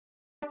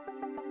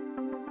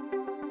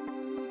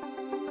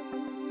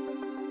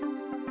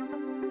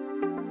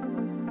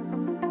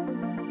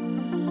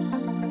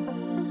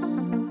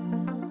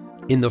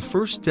In the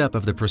first step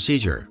of the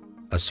procedure,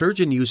 a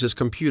surgeon uses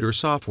computer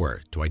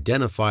software to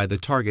identify the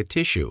target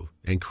tissue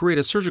and create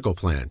a surgical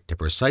plan to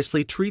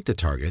precisely treat the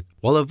target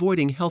while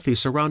avoiding healthy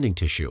surrounding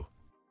tissue.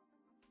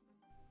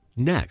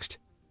 Next,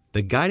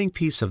 the guiding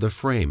piece of the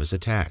frame is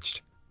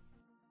attached.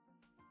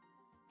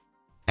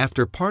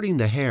 After parting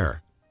the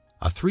hair,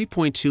 a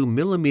 3.2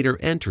 millimeter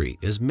entry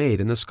is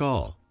made in the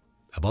skull,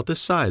 about the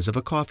size of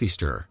a coffee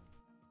stirrer.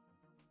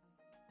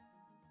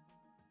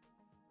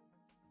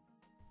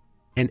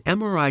 An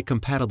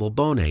MRI-compatible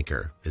bone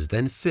anchor is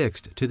then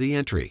fixed to the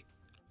entry,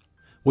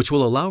 which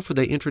will allow for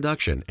the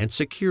introduction and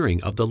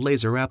securing of the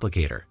laser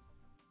applicator.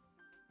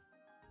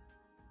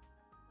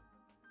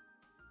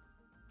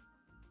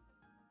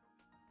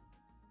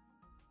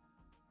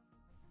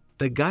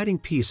 The guiding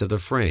piece of the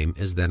frame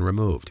is then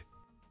removed.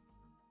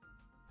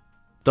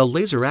 The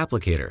laser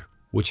applicator,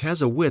 which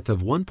has a width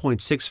of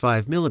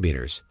 1.65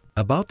 millimeters,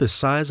 about the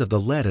size of the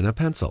lead in a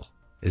pencil,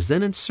 is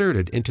then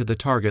inserted into the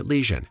target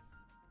lesion.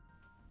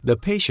 The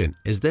patient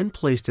is then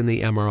placed in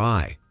the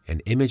MRI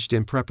and imaged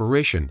in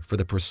preparation for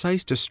the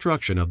precise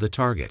destruction of the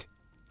target.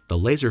 The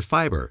laser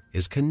fiber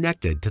is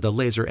connected to the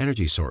laser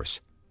energy source.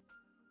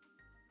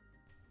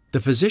 The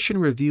physician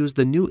reviews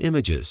the new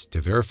images to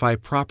verify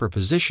proper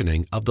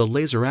positioning of the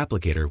laser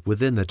applicator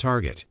within the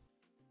target.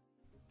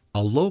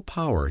 A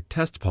low-power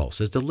test pulse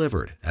is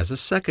delivered as a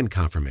second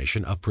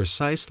confirmation of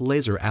precise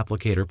laser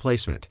applicator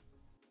placement.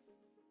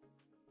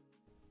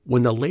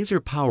 When the laser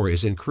power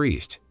is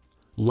increased,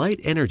 light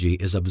energy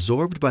is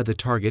absorbed by the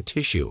target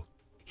tissue,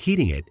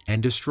 heating it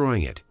and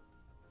destroying it.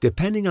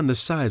 Depending on the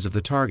size of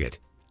the target,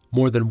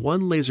 more than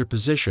one laser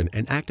position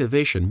and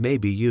activation may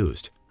be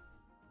used.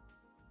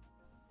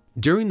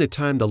 During the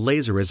time the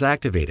laser is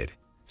activated,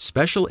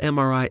 special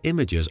MRI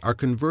images are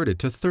converted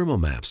to thermal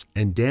maps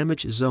and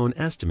damage zone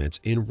estimates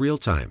in real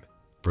time,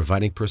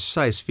 providing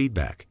precise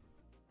feedback.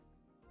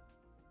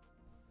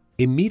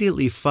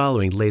 Immediately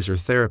following laser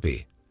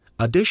therapy,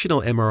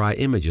 additional MRI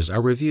images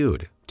are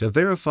reviewed to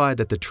verify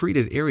that the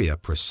treated area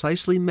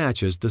precisely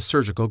matches the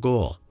surgical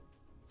goal.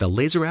 The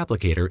laser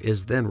applicator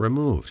is then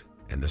removed,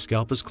 and the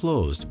scalp is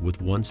closed with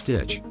one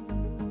stitch.